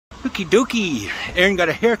Okie dokie. Aaron got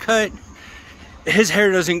a haircut. His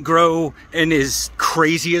hair doesn't grow and is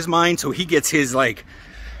crazy as mine, so he gets his like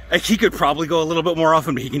he could probably go a little bit more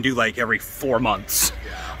often, but he can do like every 4 months.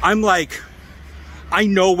 I'm like, I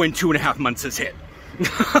know when 2.5 months is hit.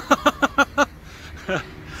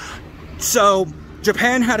 So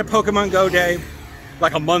Japan had a Pokemon Go day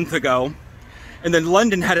like a month ago, and then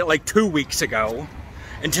London had it like 2 weeks ago,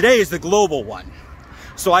 and today is the global one.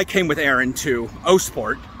 So I came with Aaron to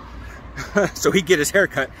O-Sport so he'd get his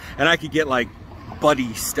haircut and I could get like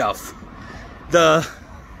buddy stuff. The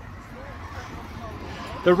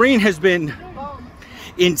rain has been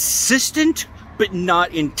insistent but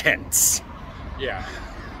not intense. Yeah.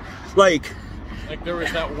 Like there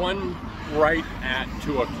was that one right at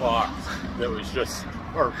 2 o'clock that was just,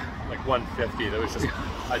 or like 1:50, that was just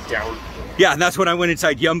a downpour. Yeah, and that's when I went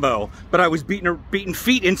inside Yumbo. But I was beating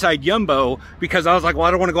feet inside Yumbo because I was like, well,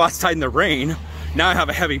 I don't want to go outside in the rain. Now I have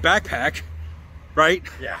a heavy backpack, right?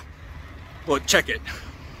 Yeah. Well, check it.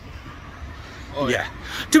 Oh, yeah.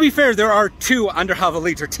 To be fair, there are 2 anderhalve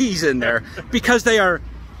liter teas in there because they are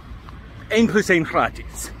 1 plus 1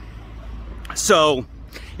 gratis. So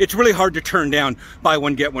it's really hard to turn down buy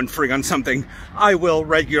one get one free on something I will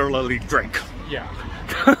regularly drink. Yeah.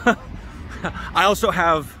 I also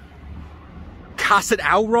have Casset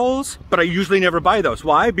Owl rolls, but I usually never buy those.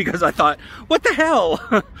 Why? Because I thought, what the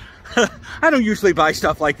hell? I don't usually buy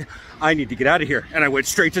stuff like that. I need to get out of here. And I went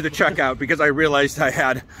straight to the checkout because I realized I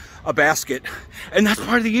had a basket. And that's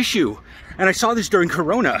part of the issue. And I saw this during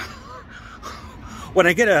Corona. When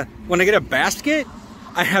I get a basket,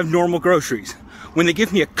 I have normal groceries. When they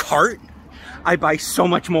give me a cart, I buy so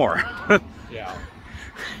much more. Yeah.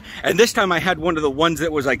 And this time I had one of the ones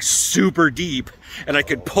that was like super deep and I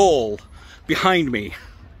could pull behind me.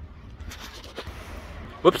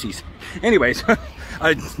 Whoopsies. Anyways,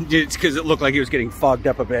 it's because it looked like it was getting fogged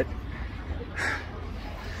up a bit.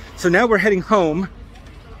 So now we're heading home.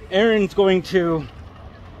 Aaron's going to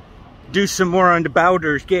do some more on the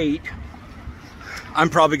Baldur's Gate. I'm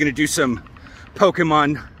probably going to do some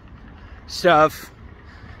Pokemon stuff,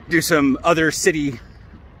 do some other city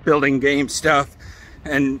building game stuff,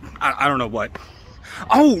 and I don't know what.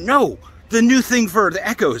 Oh no, the new thing for the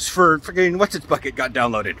Echoes for freaking What's Its Bucket got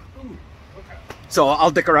downloaded. Ooh, okay. So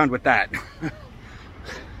I'll dick around with that.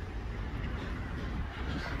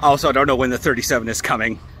 Also, I don't know when the 37 is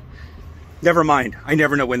coming. Never mind, I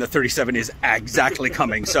never know when the 37 is exactly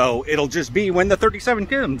coming, so it'll just be when the 37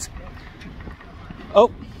 comes. Oh.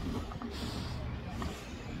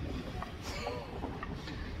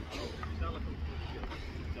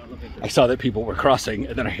 I saw that people were crossing,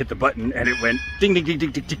 and then I hit the button, and it went ding, ding, ding, ding,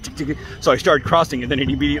 ding, ding, ding, ding. So I started crossing, and then it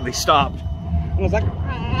immediately stopped. And I was like,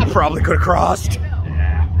 I probably could have crossed.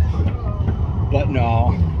 But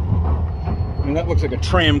no. I mean, that looks like a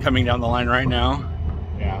tram coming down the line right now.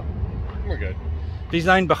 Yeah, we're good.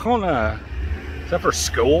 Design Bajona. Is that for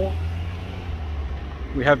school?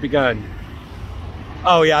 We have begun.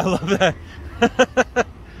 Oh yeah, I love that.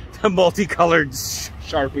 The multicolored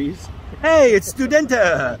Sharpies. Hey, it's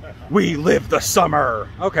Studenta! We live the summer!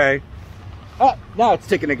 Okay. Oh, now it's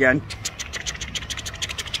ticking again.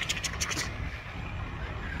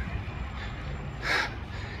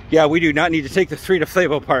 Yeah, we do not need to take the 3 to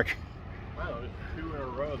Flavel Park. Wow, there's 2 in a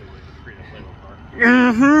row that was the 3 to Flavel Park.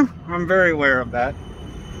 Mm-hmm. I'm very aware of that.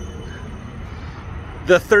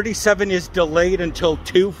 The 37 is delayed until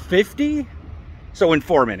 2:50? So in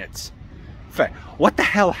 4 minutes. What the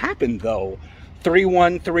hell happened though?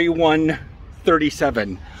 31, 31,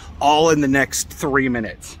 37, all in the next 3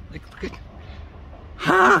 minutes. Like, look at,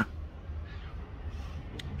 huh?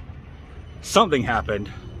 Something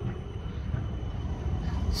happened.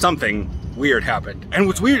 Something weird happened. And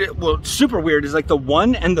what's weird, well, super weird, is like the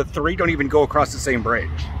 1 and the 3 don't even go across the same bridge.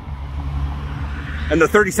 And the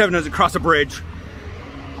 37 doesn't cross a bridge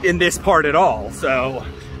in this part at all, so.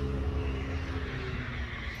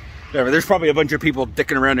 There's probably a bunch of people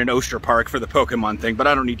dicking around in Oster Park for the Pokemon thing, but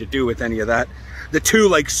I don't need to do with any of that. The 2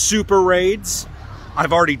 like super raids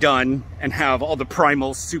I've already done and have all the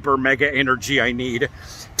primal super mega energy I need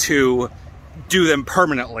to do them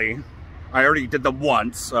permanently. I already did them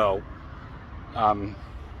once, so I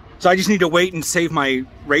just need to wait and save my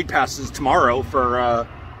raid passes tomorrow for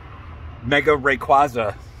Mega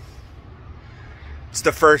Rayquaza. It's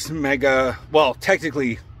the first mega, well,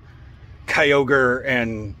 technically Kyogre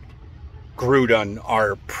and Groudon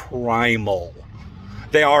are primal.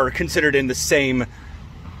 They are considered in the same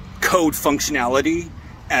code functionality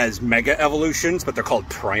as Mega Evolutions, but they're called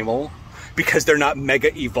primal because they're not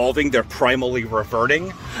Mega Evolving, they're primally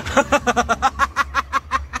reverting.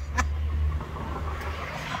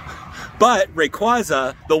 But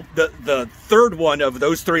Rayquaza, the third one of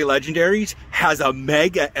those three legendaries, has a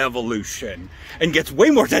Mega Evolution and gets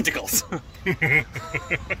way more tentacles.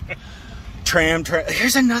 Tram.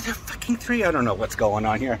 Here's another fucking 3. I don't know what's going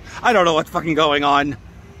on here. I don't know what's fucking going on.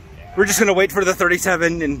 We're just gonna wait for the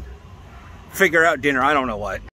 37 and figure out dinner. I don't know what.